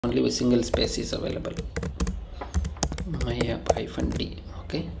only a single space is available. My app -d.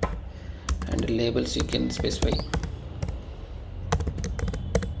 Okay, and labels you can specify.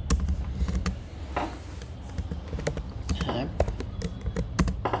 App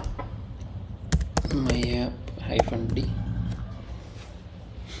my app -d,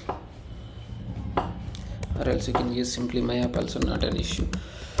 or else you can use simply my app, also not an issue.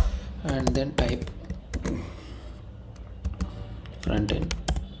 And then type front end.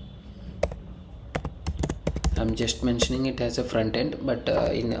 I'm just mentioning it as a front end, but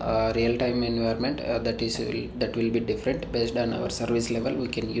in a real-time environment that will be different. Based on our service level, we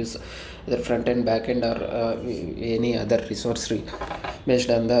can use the front end, back end, or any other resource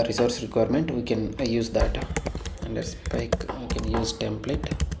based on the resource requirement. We can use that. Under spec, we can use template.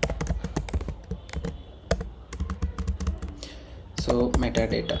 So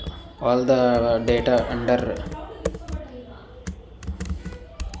metadata, all the data under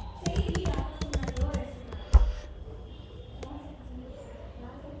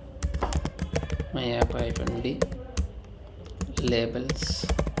my app -d, labels,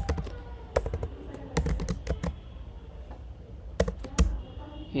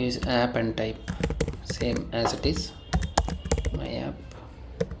 use app and type same as it is my app,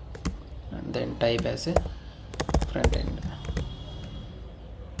 and then type as a front end.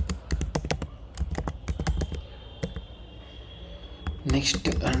 Next,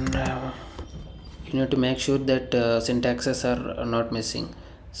 and you need to make sure that syntaxes are not missing.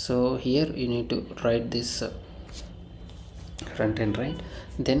 So here you need to write this front end, right?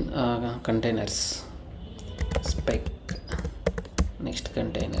 Then containers, spec, next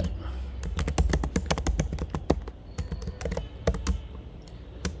container,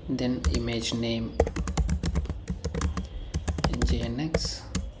 then image name nginx,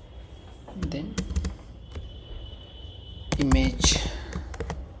 then image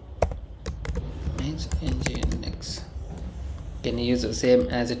nginx. Can use the same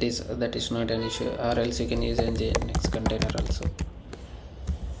as it is, that is not an issue, or else you can use nginx container also.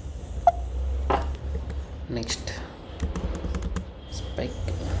 Next, spec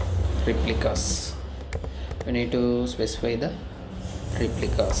replicas. We need to specify the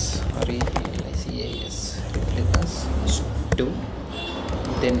replicas, replicas is 2.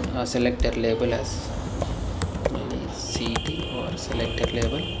 Then a selector label as cd or selector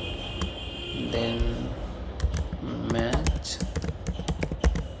label, then match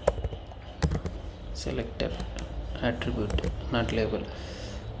selector attribute, not label,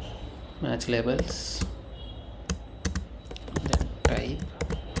 match labels, then type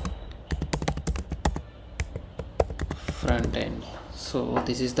front end. So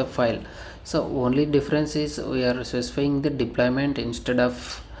this is the file. So only difference is we are specifying the deployment instead of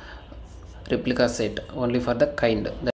replica set only for the kind.